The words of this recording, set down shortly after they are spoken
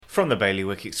From the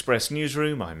Bailiwick Express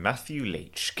newsroom, I'm Matthew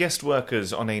Leach. Guest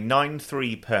workers on a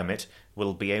 9-3 permit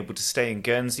will be able to stay in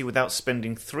Guernsey without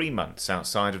spending 3 months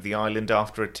outside of the island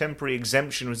after a temporary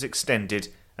exemption was extended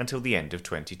until the end of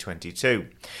 2022.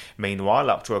 Meanwhile,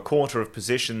 up to a quarter of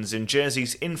positions in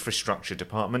Jersey's infrastructure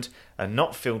department are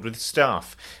not filled with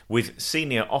staff, with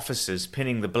senior officers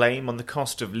pinning the blame on the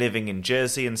cost of living in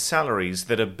Jersey and salaries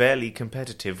that are barely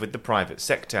competitive with the private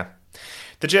sector.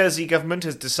 The Jersey government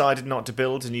has decided not to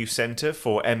build a new centre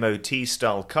for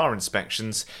MOT-style car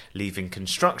inspections, leaving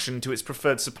construction to its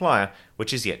preferred supplier,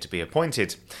 which is yet to be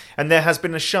appointed. And there has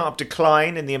been a sharp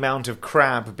decline in the amount of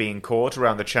crab being caught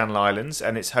around the Channel Islands,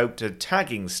 and it's hoped a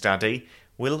tagging study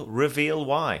will reveal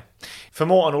why. For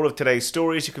more on all of today's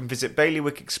stories, you can visit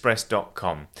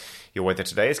bailiwickexpress.com. Your weather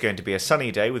today is going to be a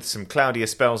sunny day with some cloudier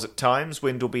spells at times.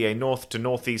 Wind will be a north to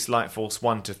northeast light force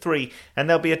 1 to 3, and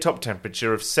there'll be a top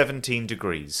temperature of 17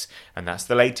 degrees. And that's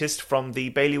the latest from the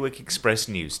Bailiwick Express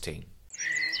news team.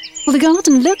 Well, the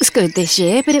garden looks good this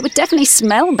year, but it would definitely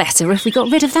smell better if we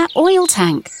got rid of that oil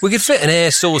tank. We could fit an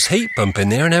air source heat pump in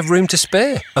there and have room to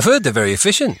spare. I've heard they're very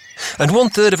efficient. And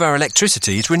 1/3 of our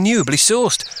electricity is renewably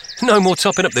sourced. No more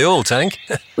topping up the oil tank.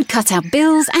 We'd cut our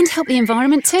bills and help the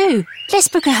environment too. Let's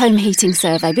book a home heating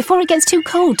survey before it gets too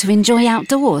cold to enjoy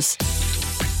outdoors.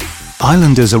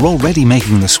 Islanders are already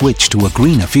making the switch to a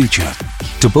greener future.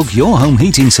 To book your home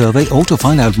heating survey or to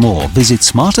find out more, visit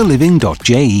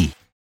smarterliving.je.